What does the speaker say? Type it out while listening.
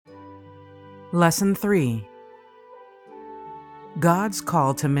Lesson 3. God's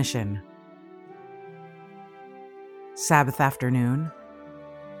Call to Mission. Sabbath afternoon,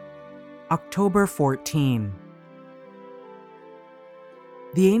 October 14.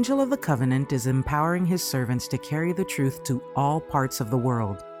 The angel of the covenant is empowering his servants to carry the truth to all parts of the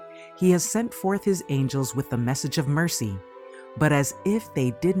world. He has sent forth his angels with the message of mercy, but as if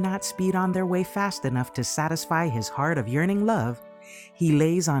they did not speed on their way fast enough to satisfy his heart of yearning love, he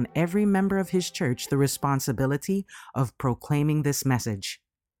lays on every member of his church the responsibility of proclaiming this message.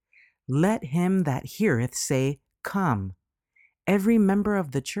 Let him that heareth say, Come. Every member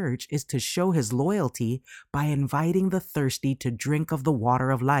of the church is to show his loyalty by inviting the thirsty to drink of the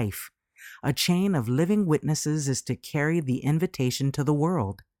water of life. A chain of living witnesses is to carry the invitation to the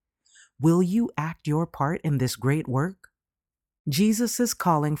world. Will you act your part in this great work? Jesus is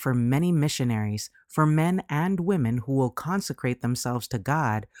calling for many missionaries, for men and women who will consecrate themselves to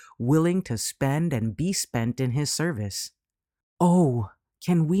God, willing to spend and be spent in his service. Oh,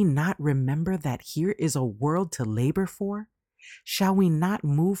 can we not remember that here is a world to labor for? Shall we not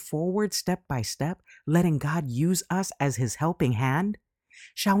move forward step by step, letting God use us as his helping hand?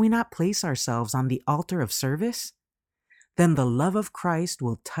 Shall we not place ourselves on the altar of service? Then the love of Christ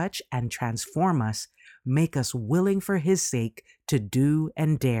will touch and transform us, make us willing for his sake to do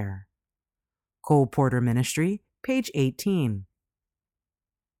and dare. Cole Porter Ministry, page 18.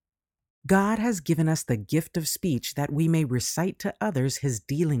 God has given us the gift of speech that we may recite to others his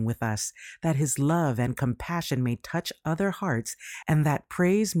dealing with us, that his love and compassion may touch other hearts, and that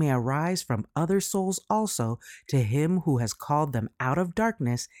praise may arise from other souls also to him who has called them out of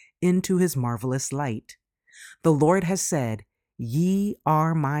darkness into his marvelous light. The Lord has said, Ye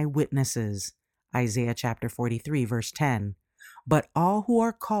are my witnesses. Isaiah chapter 43, verse 10. But all who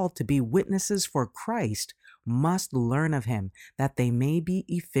are called to be witnesses for Christ must learn of him, that they may be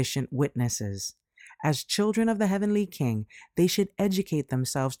efficient witnesses. As children of the heavenly King, they should educate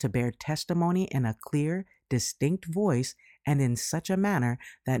themselves to bear testimony in a clear, distinct voice and in such a manner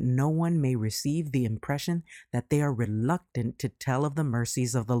that no one may receive the impression that they are reluctant to tell of the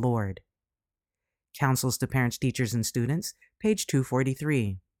mercies of the Lord. Counsels to Parents, Teachers, and Students, page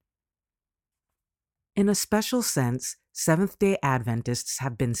 243. In a special sense, Seventh-day Adventists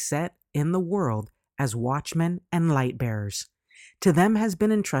have been set in the world as watchmen and light bearers. To them has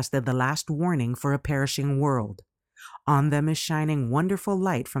been entrusted the last warning for a perishing world. On them is shining wonderful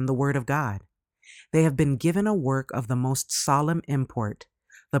light from the Word of God. They have been given a work of the most solemn import,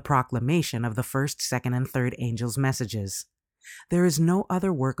 the proclamation of the first, second, and third angels' messages. There is no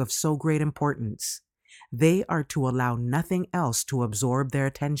other work of so great importance. They are to allow nothing else to absorb their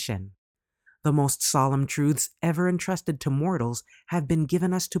attention. The most solemn truths ever entrusted to mortals have been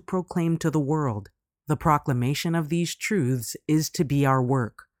given us to proclaim to the world. The proclamation of these truths is to be our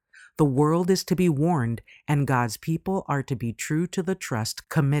work. The world is to be warned, and God's people are to be true to the trust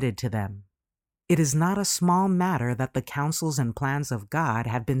committed to them. It is not a small matter that the counsels and plans of God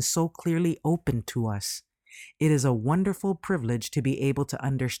have been so clearly opened to us. It is a wonderful privilege to be able to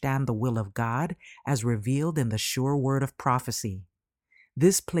understand the will of God as revealed in the sure word of prophecy.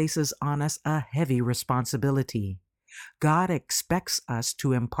 This places on us a heavy responsibility. God expects us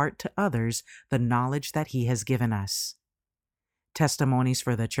to impart to others the knowledge that he has given us. Testimonies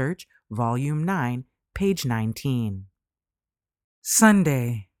for the Church, Volume 9, page 19.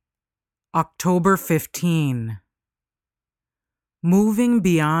 Sunday, October 15. Moving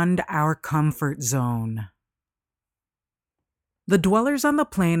beyond our comfort zone. The dwellers on the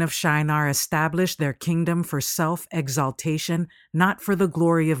plain of Shinar established their kingdom for self-exaltation, not for the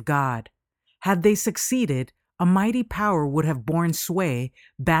glory of God. Had they succeeded, a mighty power would have borne sway,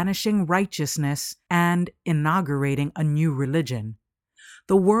 banishing righteousness and inaugurating a new religion.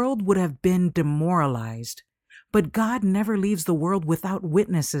 The world would have been demoralized, but God never leaves the world without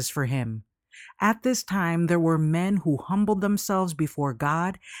witnesses for him. At this time there were men who humbled themselves before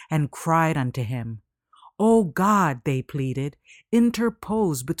God and cried unto him. O God, they pleaded,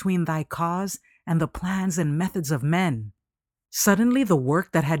 interpose between thy cause and the plans and methods of men. Suddenly the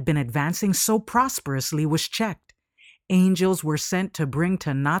work that had been advancing so prosperously was checked. Angels were sent to bring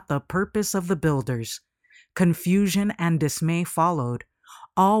to naught the purpose of the builders. Confusion and dismay followed.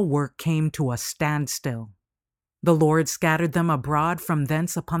 All work came to a standstill. The Lord scattered them abroad from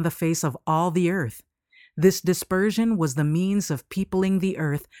thence upon the face of all the earth. This dispersion was the means of peopling the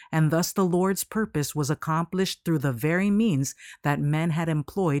earth, and thus the Lord's purpose was accomplished through the very means that men had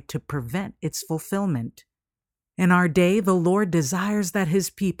employed to prevent its fulfillment. In our day, the Lord desires that his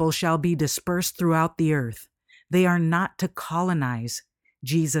people shall be dispersed throughout the earth. They are not to colonize.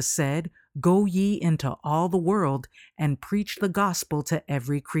 Jesus said, Go ye into all the world and preach the gospel to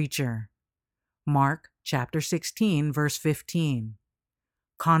every creature. Mark chapter 16, verse 15.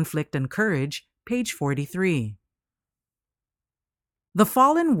 Conflict and Courage, page 43. The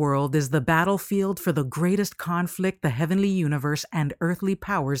fallen world is the battlefield for the greatest conflict the heavenly universe and earthly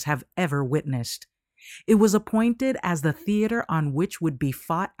powers have ever witnessed. It was appointed as the theater on which would be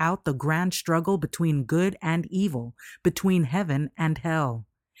fought out the grand struggle between good and evil, between heaven and hell.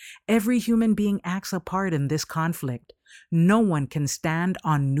 Every human being acts a part in this conflict. No one can stand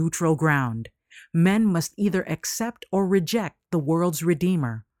on neutral ground. Men must either accept or reject the world's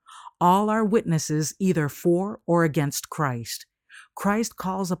Redeemer. All are witnesses either for or against Christ. Christ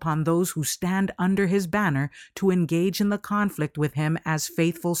calls upon those who stand under his banner to engage in the conflict with him as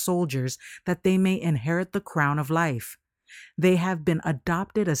faithful soldiers, that they may inherit the crown of life. They have been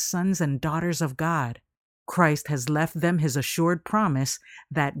adopted as sons and daughters of God. Christ has left them his assured promise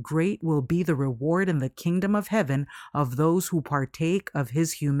that great will be the reward in the kingdom of heaven of those who partake of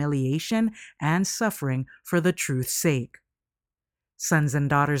his humiliation and suffering for the truth's sake. Sons and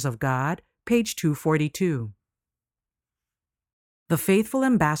Daughters of God, page 242. The faithful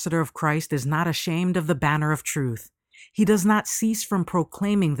ambassador of Christ is not ashamed of the banner of truth. He does not cease from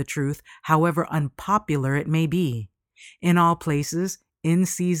proclaiming the truth, however unpopular it may be. In all places, in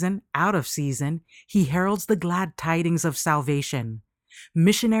season, out of season, he heralds the glad tidings of salvation.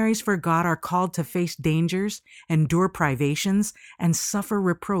 Missionaries for God are called to face dangers, endure privations, and suffer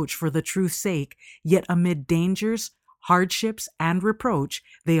reproach for the truth's sake, yet amid dangers, hardships, and reproach,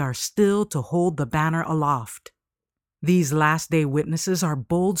 they are still to hold the banner aloft. These last-day witnesses are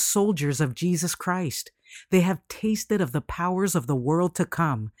bold soldiers of Jesus Christ. They have tasted of the powers of the world to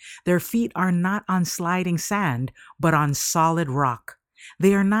come. Their feet are not on sliding sand, but on solid rock.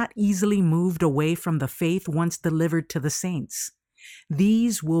 They are not easily moved away from the faith once delivered to the saints.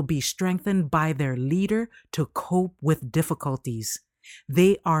 These will be strengthened by their leader to cope with difficulties.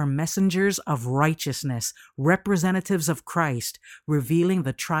 They are messengers of righteousness, representatives of Christ, revealing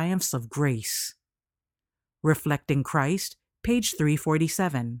the triumphs of grace. Reflecting Christ, page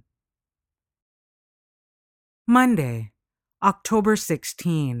 347. Monday, October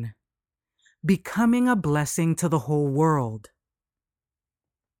 16. Becoming a blessing to the whole world.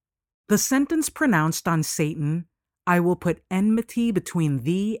 The sentence pronounced on Satan, "I will put enmity between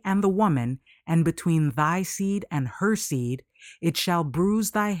thee and the woman, and between thy seed and her seed. It shall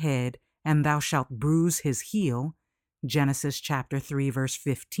bruise thy head, and thou shalt bruise his heel," Genesis chapter 3, verse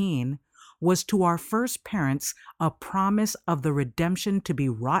 15, was to our first parents a promise of the redemption to be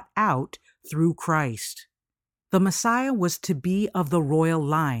wrought out through Christ. The Messiah was to be of the royal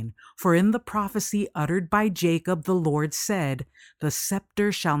line, for in the prophecy uttered by Jacob the Lord said, "The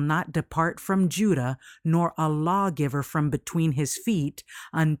scepter shall not depart from Judah, nor a lawgiver from between his feet,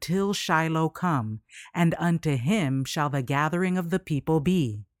 until Shiloh come, and unto him shall the gathering of the people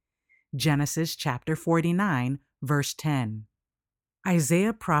be." Genesis chapter 49, verse 10.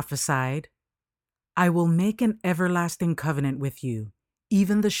 Isaiah prophesied, "I will make an everlasting covenant with you,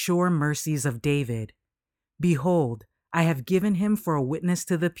 even the sure mercies of David. Behold, I have given him for a witness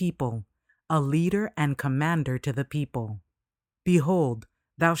to the people, a leader and commander to the people. Behold,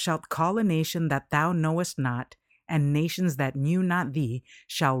 thou shalt call a nation that thou knowest not, and nations that knew not thee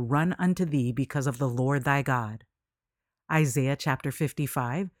shall run unto thee because of the Lord thy God." Isaiah chapter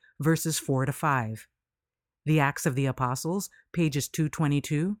 55, verses 4-5. The Acts of the Apostles, pages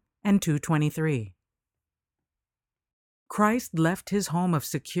 222 and 223. Christ left his home of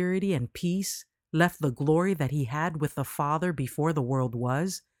security and peace, left the glory that he had with the Father before the world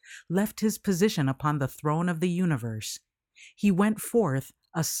was, left his position upon the throne of the universe. He went forth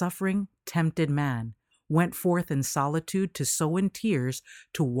a suffering, tempted man, went forth in solitude to sow in tears,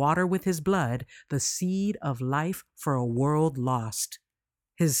 to water with his blood the seed of life for a world lost.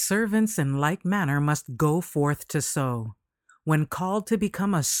 His servants in like manner must go forth to sow. When called to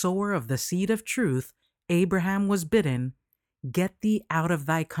become a sower of the seed of truth, Abraham was bidden, "Get thee out of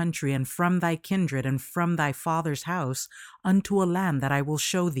thy country and from thy kindred and from thy father's house unto a land that I will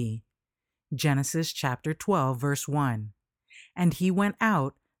show thee." Genesis chapter 12, verse 1. And he went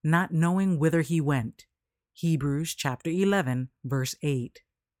out, not knowing whither he went. Hebrews chapter 11, verse 8.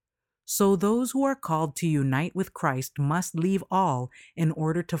 So those who are called to unite with Christ must leave all in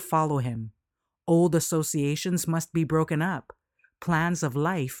order to follow him. Old associations must be broken up, plans of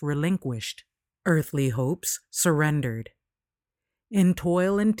life relinquished, earthly hopes surrendered. In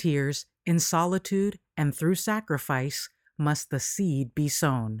toil and tears, in solitude, and through sacrifice must the seed be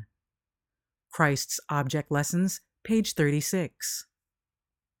sown. Christ's Object Lessons, page 36.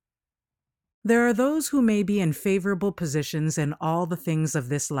 There are those who may be in favorable positions in all the things of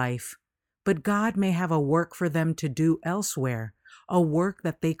this life, but God may have a work for them to do elsewhere, a work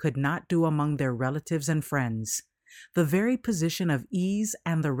that they could not do among their relatives and friends. The very position of ease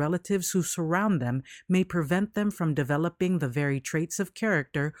and the relatives who surround them may prevent them from developing the very traits of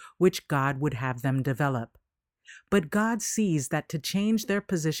character which God would have them develop. But God sees that to change their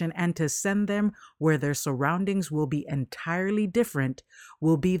position and to send them where their surroundings will be entirely different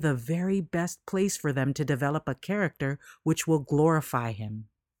will be the very best place for them to develop a character which will glorify Him.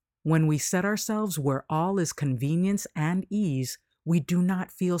 When we set ourselves where all is convenience and ease, we do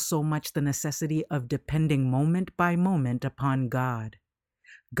not feel so much the necessity of depending moment by moment upon God.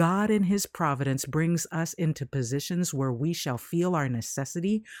 God in His providence brings us into positions where we shall feel our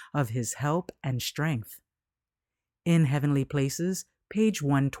necessity of His help and strength. In Heavenly Places, page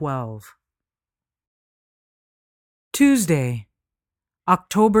 112. Tuesday,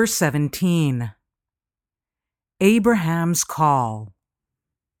 October 17. Abraham's Call.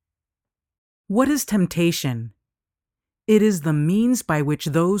 What is temptation? It is the means by which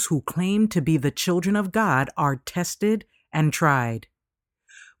those who claim to be the children of God are tested and tried.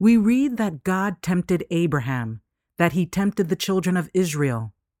 We read that God tempted Abraham, that He tempted the children of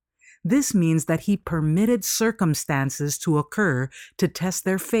Israel. This means that He permitted circumstances to occur to test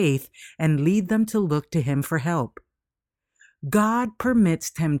their faith and lead them to look to Him for help. God permits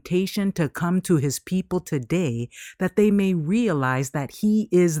temptation to come to His people today that they may realize that He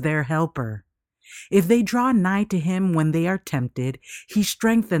is their helper. If they draw nigh to Him when they are tempted, He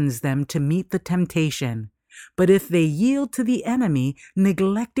strengthens them to meet the temptation. But if they yield to the enemy,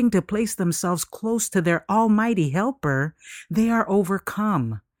 neglecting to place themselves close to their almighty helper, they are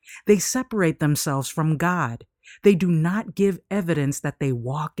overcome. They separate themselves from God. They do not give evidence that they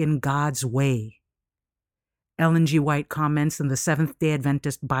walk in God's way. Ellen G. White comments in the Seventh-day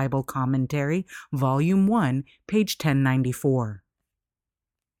Adventist Bible Commentary, Volume 1, page 1094.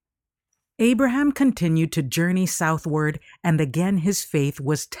 Abraham continued to journey southward, and again his faith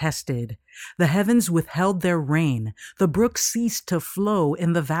was tested. The heavens withheld their rain, the brooks ceased to flow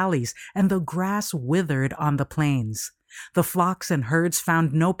in the valleys, and the grass withered on the plains. The flocks and herds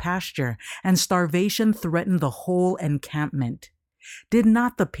found no pasture, and starvation threatened the whole encampment. Did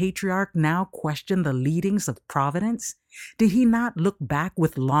not the patriarch now question the leadings of providence? Did he not look back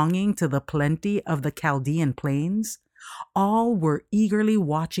with longing to the plenty of the Chaldean plains? All were eagerly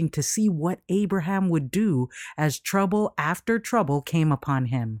watching to see what Abraham would do as trouble after trouble came upon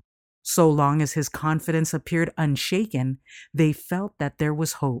him. So long as his confidence appeared unshaken, they felt that there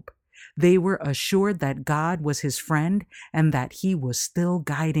was hope. They were assured that God was his friend and that He was still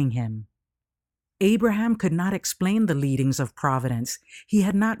guiding him. Abraham could not explain the leadings of providence. He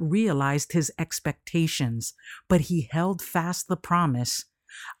had not realized his expectations, but he held fast the promise,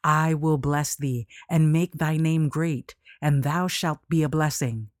 "I will bless thee and make thy name great, and thou shalt be a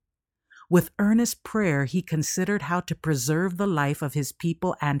blessing." With earnest prayer, he considered how to preserve the life of his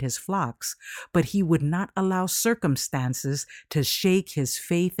people and his flocks, but he would not allow circumstances to shake his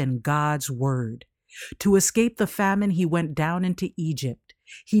faith in God's word. To escape the famine, he went down into Egypt.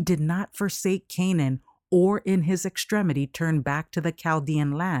 He did not forsake Canaan, or in his extremity turn back to the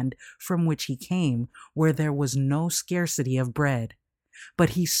Chaldean land from which he came, where there was no scarcity of bread.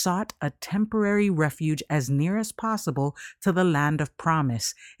 But he sought a temporary refuge as near as possible to the land of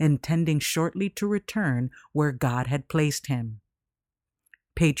promise, intending shortly to return where God had placed him.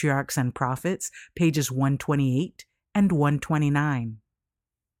 Patriarchs and Prophets, pages 128 and 129.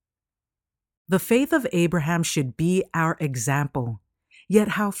 The faith of Abraham should be our example. Yet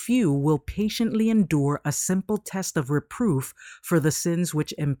how few will patiently endure a simple test of reproof for the sins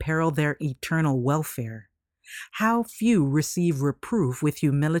which imperil their eternal welfare? How few receive reproof with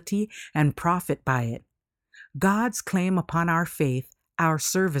humility and profit by it? God's claim upon our faith, our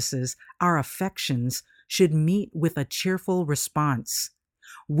services, our affections should meet with a cheerful response.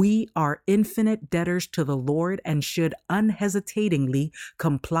 We are infinite debtors to the Lord and should unhesitatingly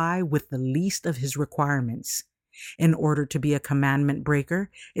comply with the least of His requirements. In order to be a commandment breaker,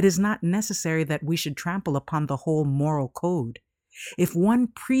 it is not necessary that we should trample upon the whole moral code. If one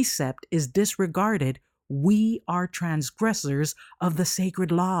precept is disregarded, we are transgressors of the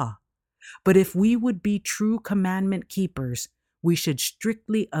sacred law. But if we would be true commandment keepers, we should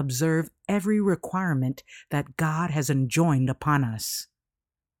strictly observe every requirement that God has enjoined upon us.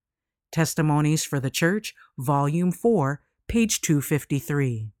 Testimonies for the Church, Volume 4, page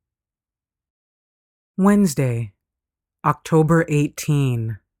 253. Wednesday, October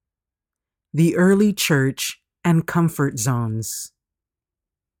 18. The Early Church and Comfort Zones.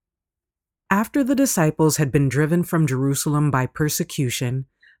 After the disciples had been driven from Jerusalem by persecution,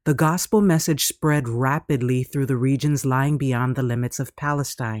 the gospel message spread rapidly through the regions lying beyond the limits of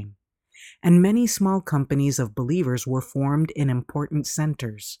Palestine. and many small companies of believers were formed in important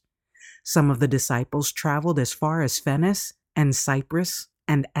centers. Some of the disciples traveled as far as Phoenice and Cyprus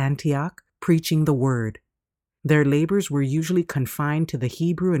and Antioch, preaching the word. Their labors were usually confined to the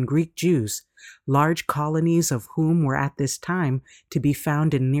Hebrew and Greek Jews, large colonies of whom were at this time to be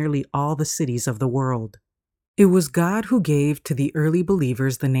found in nearly all the cities of the world. It was God who gave to the early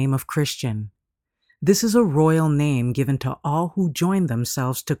believers the name of Christian. This is a royal name given to all who join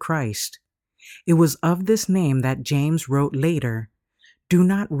themselves to Christ. It was of this name that James wrote later, "Do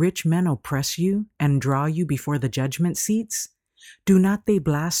not rich men oppress you and draw you before the judgment seats? Do not they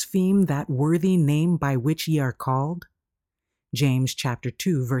blaspheme that worthy name by which ye are called?" James chapter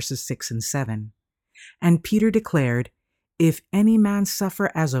 2, verses 6 and 7. And Peter declared, "If any man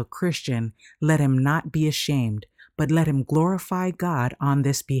suffer as a Christian, let him not be ashamed, but let him glorify God on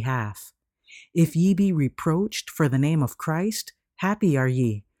this behalf. If ye be reproached for the name of Christ, happy are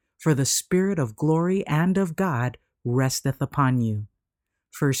ye, for the Spirit of glory and of God resteth upon you."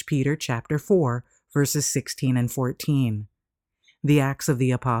 1 Peter chapter 4, verses 16 and 14. The Acts of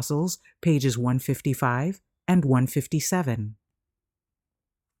the Apostles, pages 155 and 157.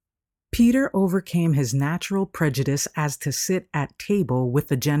 Peter overcame his natural prejudice as to sit at table with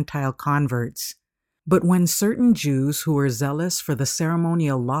the Gentile converts. But when certain Jews who were zealous for the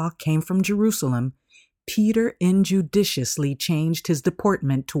ceremonial law came from Jerusalem, Peter injudiciously changed his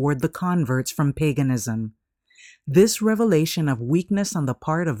deportment toward the converts from paganism. This revelation of weakness on the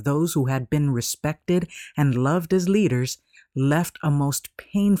part of those who had been respected and loved as leaders left a most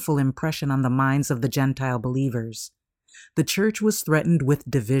painful impression on the minds of the Gentile believers. The church was threatened with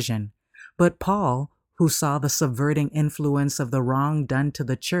division, but Paul, who saw the subverting influence of the wrong done to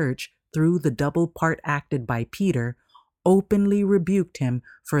the church through the double part acted by Peter, openly rebuked him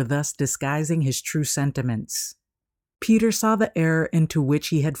for thus disguising his true sentiments. Peter saw the error into which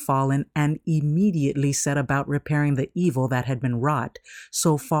he had fallen and immediately set about repairing the evil that had been wrought,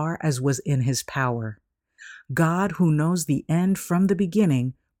 so far as was in his power. God, who knows the end from the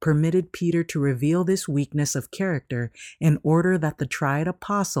beginning, permitted Peter to reveal this weakness of character in order that the tried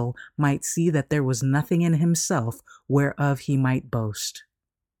apostle might see that there was nothing in himself whereof he might boast.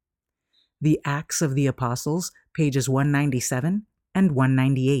 The Acts of the Apostles, pages 197 and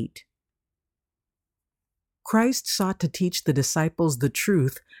 198. Christ sought to teach the disciples the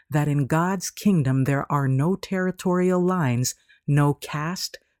truth that in God's kingdom there are no territorial lines, no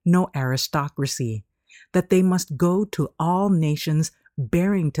caste, no aristocracy, that they must go to all nations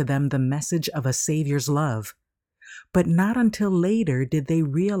bearing to them the message of a Savior's love. But not until later did they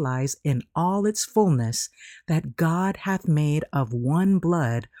realize in all its fullness that God hath made of one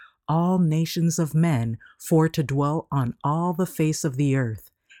blood all nations of men for to dwell on all the face of the earth,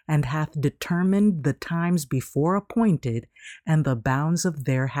 and hath determined the times before appointed and the bounds of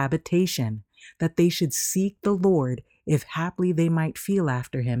their habitation, that they should seek the Lord, if haply they might feel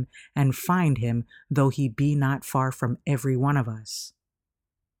after him and find him, though he be not far from every one of us.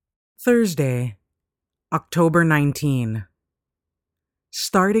 Thursday, October 19.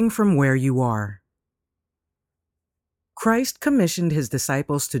 Starting from where you are. Christ commissioned his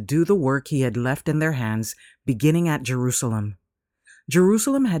disciples to do the work he had left in their hands, beginning at Jerusalem.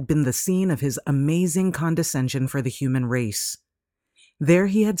 Jerusalem had been the scene of his amazing condescension for the human race. There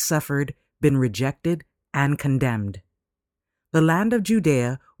he had suffered, been rejected, and condemned. The land of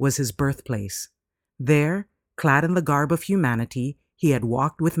Judea was his birthplace. There, clad in the garb of humanity, he had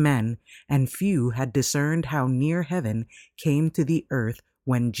walked with men, and few had discerned how near heaven came to the earth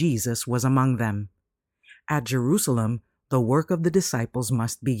when Jesus was among them. At Jerusalem, the work of the disciples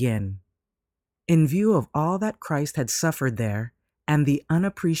must begin. In view of all that Christ had suffered there, and the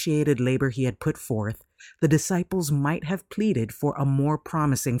unappreciated labor he had put forth, the disciples might have pleaded for a more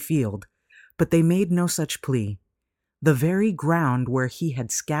promising field, but they made no such plea. The very ground where he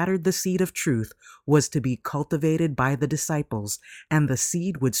had scattered the seed of truth was to be cultivated by the disciples, and the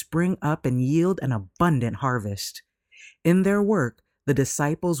seed would spring up and yield an abundant harvest. In their work, the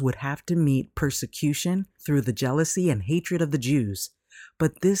disciples would have to meet persecution through the jealousy and hatred of the Jews,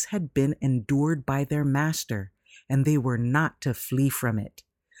 but this had been endured by their master, and they were not to flee from it.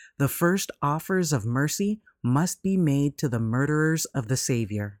 The first offers of mercy must be made to the murderers of the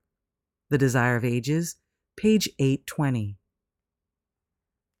Savior. The Desire of Ages, page 820.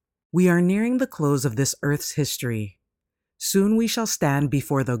 We are nearing the close of this earth's history. Soon we shall stand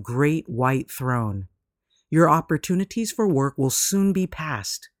before the great white throne. Your opportunities for work will soon be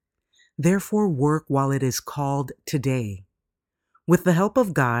past. Therefore, work while it is called today. With the help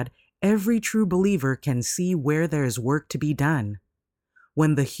of God, every true believer can see where there is work to be done.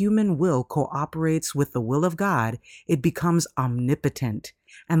 When the human will cooperates with the will of God, it becomes omnipotent,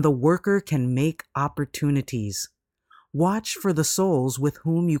 and the worker can make opportunities. Watch for the souls with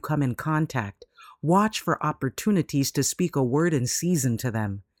whom you come in contact. Watch for opportunities to speak a word in season to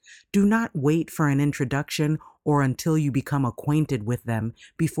them. Do not wait for an introduction or until you become acquainted with them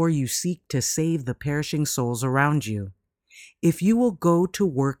before you seek to save the perishing souls around you. If you will go to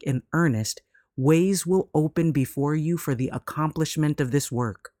work in earnest, ways will open before you for the accomplishment of this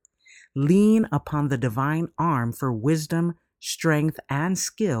work. Lean upon the divine arm for wisdom, strength, and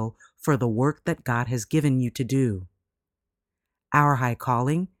skill for the work that God has given you to do. Our High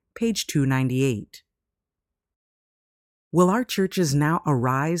Calling, page 298. Will our churches now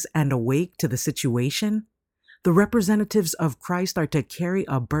arise and awake to the situation? The representatives of Christ are to carry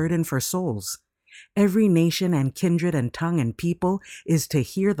a burden for souls. Every nation and kindred and tongue and people is to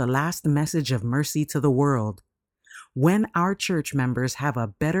hear the last message of mercy to the world. When our church members have a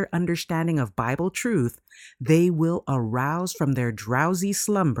better understanding of Bible truth, they will arouse from their drowsy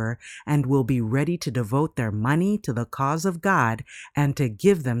slumber and will be ready to devote their money to the cause of God and to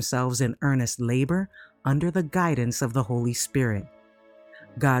give themselves in earnest labor under the guidance of the Holy Spirit.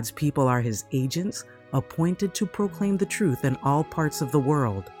 God's people are His agents, appointed to proclaim the truth in all parts of the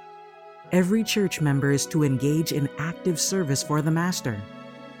world. Every church member is to engage in active service for the Master.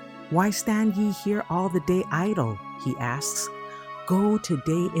 Why stand ye here all the day idle? He asks. Go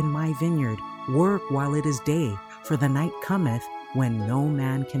today in my vineyard, work while it is day, for the night cometh when no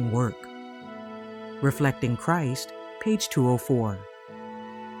man can work. Reflecting Christ, page 204.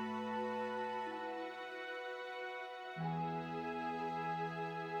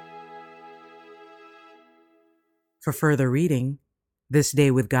 For further reading, This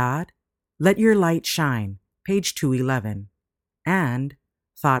Day with God, Let Your Light Shine, page 211, and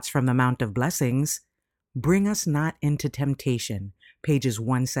Thoughts from the Mount of Blessings, Bring Us Not into Temptation, pages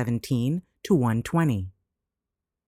 117 to 120.